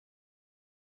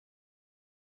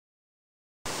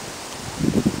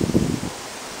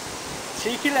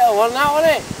Cheeky little one now, isn't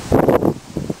it?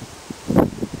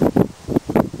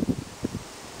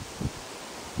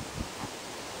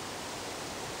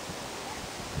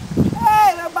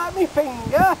 Hey, don't bite me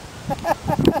finger!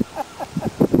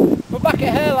 We're back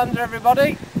at Härlanda,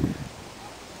 everybody.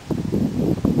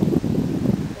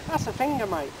 That's a finger,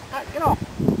 mate. Get off.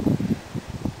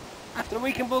 After a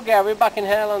week in Bulgaria, we're back in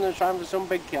Härlanda trying for some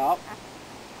big carp.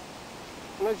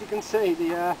 And as you can see,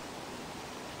 the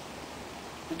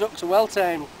ducks are well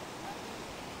tamed.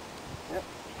 Yep.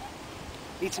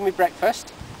 Eating me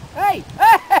breakfast. Hey!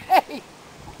 Hey!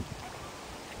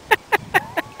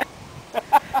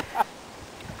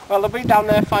 Well, they'll be down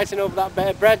there fighting over that bit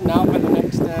of bread now for the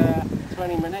next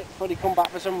 20 minutes before they come back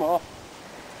for some more.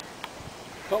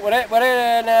 But we're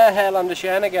in Härlanda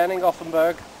Tjärn again in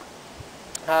Gothenburg.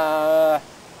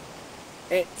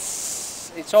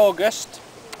 It's August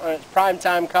and it's prime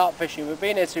time carp fishing. We've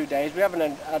been here 2 days. We haven't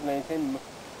had anything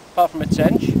apart from a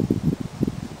tench.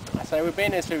 I say we've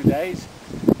been here 2 days.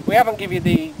 We haven't given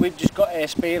you we've just got a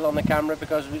spiel on the camera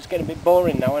because it's getting a bit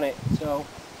boring now, isn't it? So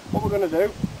what we're going to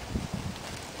do,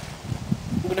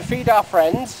 we're going to feed our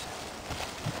friends.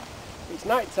 It's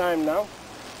night time now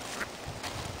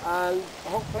and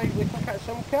hopefully we can catch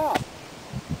some carp.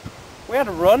 We had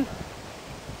a run,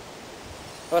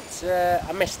 but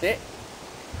I missed it.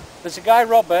 There's a guy,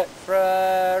 Robert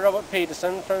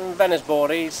Peterson from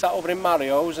Vänersborg. He's sat over in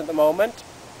Mario's at the moment.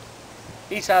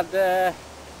 He's had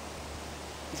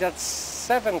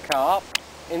 7 carp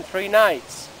in 3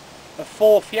 nights, of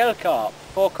 4 fjell carp,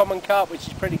 4 common carp, which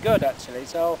is pretty good actually.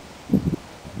 So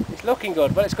it's looking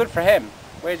good, but it's good for him.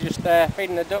 We're just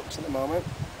feeding the ducks at the moment.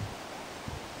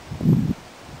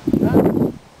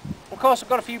 Of course, I've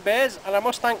got a few bears, and I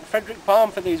must thank Frederick Palm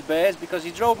for these bears because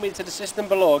he drove me to the system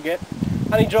below it.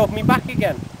 And he drove me back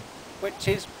again, which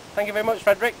is, thank you very much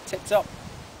Frederick, tits up.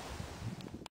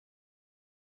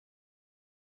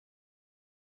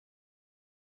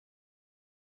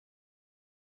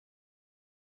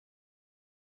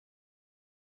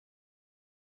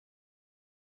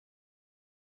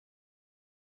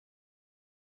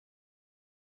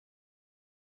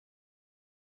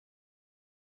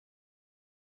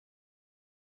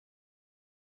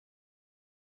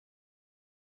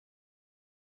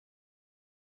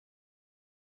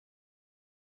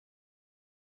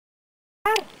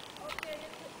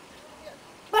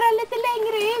 Bara lite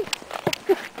längre ut.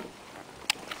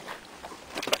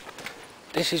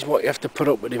 This is what you have to put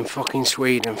up with in fucking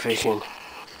Sweden fishing.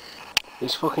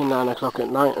 It's fucking 9 o'clock at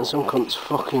night and some cunt's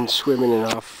fucking swimming in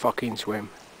our fucking swim.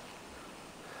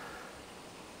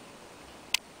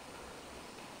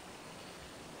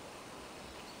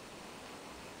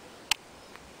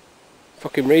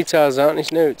 Fucking retards, aren't they,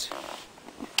 snoots?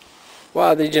 What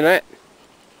are they, Jeanette?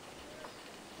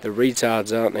 They're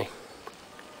retards, aren't they?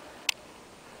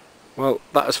 Well,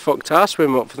 that has fucked our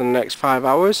swim up for the next 5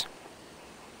 hours.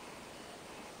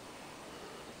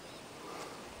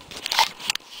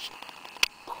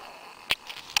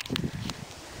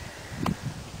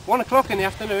 One o'clock in the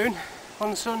afternoon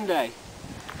on Sunday.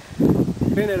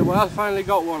 Been here a while, finally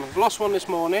got one. I've lost one this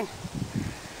morning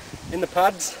in the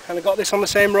pads, and I got this on the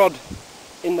same rod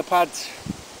in the pads.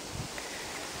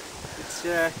 It's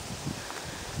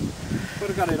would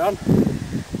have got it on.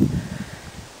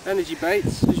 Energy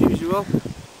baits as usual.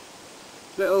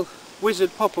 Little wizard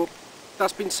pop-up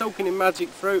that's been soaking in magic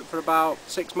fruit for about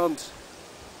 6 months,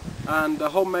 and a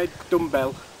homemade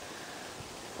dumbbell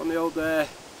on the old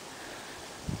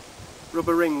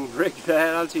rubber ring rig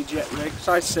there, anti-jet rig,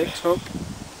 size 6 hook,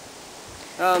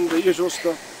 and the usual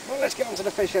stuff. Well, let's get onto the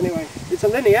fish anyway. It's a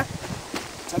linear.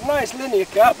 It's a nice linear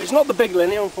carp. It's not the big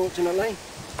linear, unfortunately,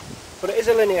 but it is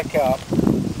a linear carp.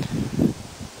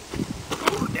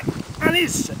 And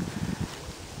he's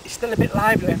still a bit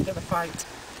lively after the fight.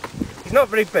 He's not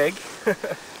very big,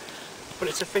 but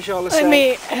it's a fish all the same. Let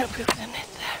me help you with the net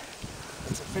there.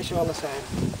 It's a fish all the same.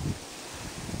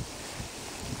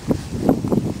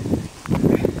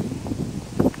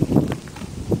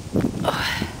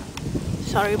 Oh,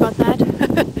 sorry about that.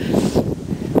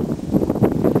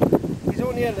 He's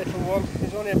only a little one.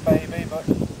 He's only a baby, but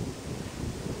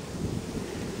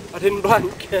I didn't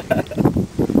blank.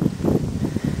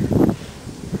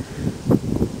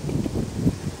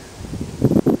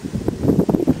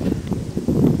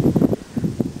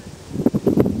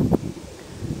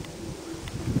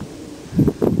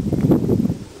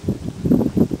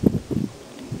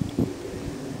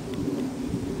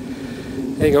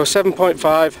 There you go,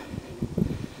 7.5,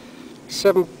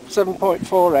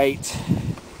 7.48.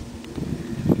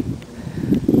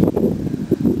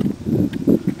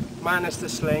 Minus the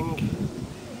sling,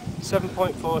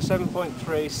 7.4,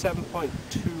 7.3, 7.28.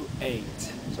 8.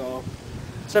 So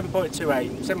 7.28,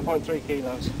 7.3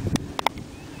 kilos.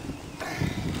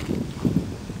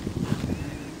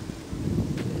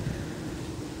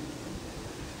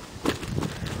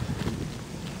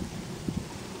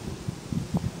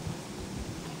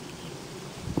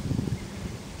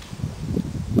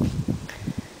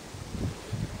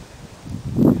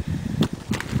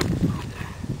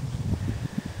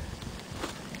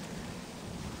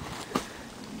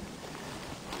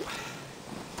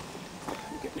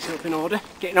 Get myself in order,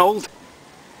 getting old.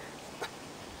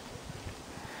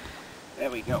 There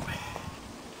we go.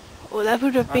 Oh, that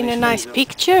would have been a his nice fins up.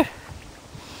 picture.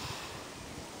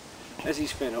 There's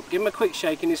his fin up. Give him a quick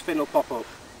shake and his fin will pop up.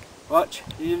 Watch,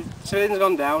 his fin's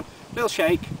gone down, little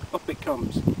shake, up it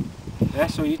comes. Yeah,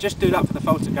 so you just do that for the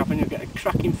photograph and you'll get a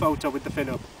cracking photo with the fin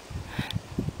up.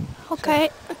 Okay,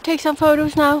 take some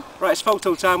photos now. Right, it's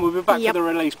photo time, we'll be back Yep. for the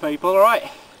release, people, alright?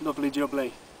 Lovely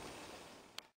jubbly.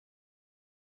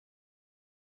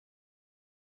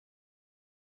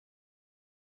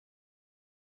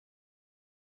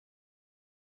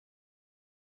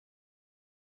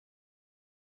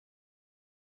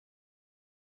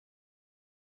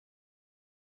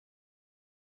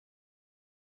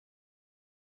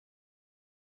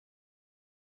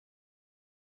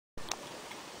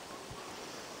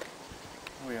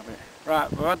 We have it. Right,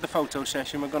 we've had the photo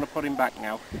session, we're going to put him back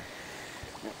now.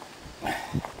 There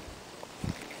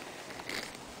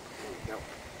we go.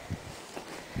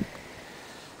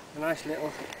 A nice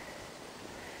little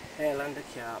Härlanda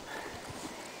Carp.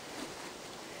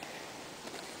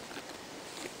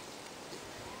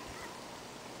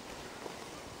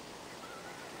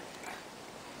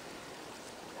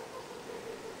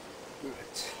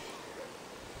 Right.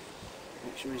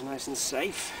 Make sure he's nice and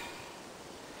safe.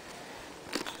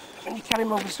 When you carry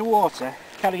him over to water,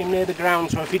 carry him near the ground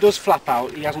so if he does flap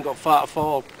out, he hasn't got far to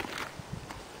fall.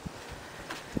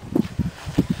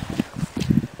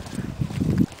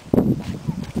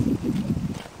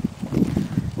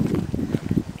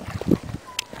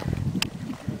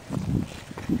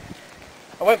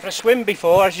 I went for a swim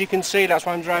before, as you can see, that's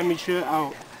why I'm drying my shirt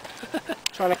out.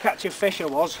 Trying to catch a fish I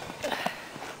was.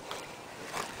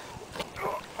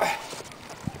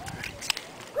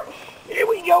 Here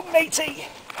we go, matey!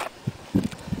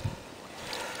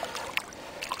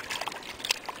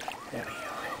 There we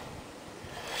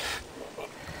go.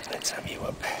 Let's have you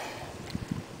up.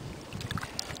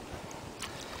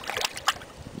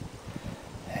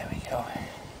 There we go.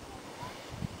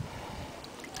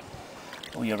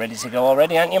 Oh, you're ready to go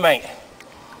already, aren't you, mate?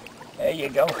 There you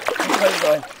go. Where are you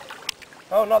going?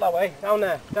 Oh, not that way. Down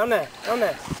there. Down there. Down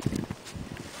there.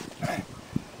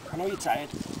 I know you're tired.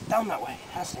 Down that way.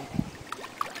 That's it.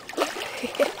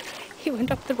 He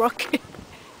went up the rock.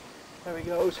 There he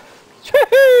goes.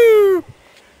 Woohoo!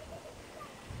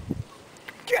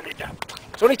 Get it down.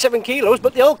 It's only 7 kilos,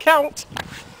 but they all count.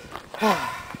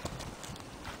 I've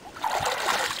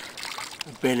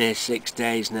been here 6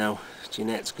 days now.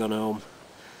 Jeanette's gone home.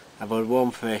 I've had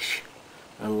 1 fish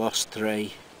and lost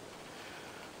 3.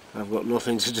 I've got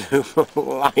nothing to do but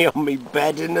lie on my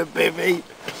bed in a bivvy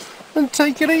and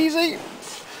take it easy.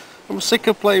 I'm sick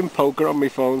of playing poker on my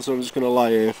phone, so I'm just going to lie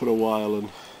here for a while and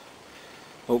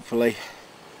hopefully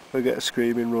we'll get a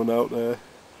screaming run out there.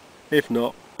 If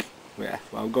not, yeah,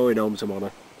 well, I'm going home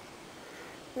tomorrow.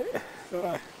 Yeah,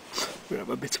 we'll have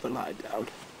a bit of a lie down.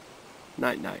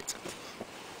 Night night.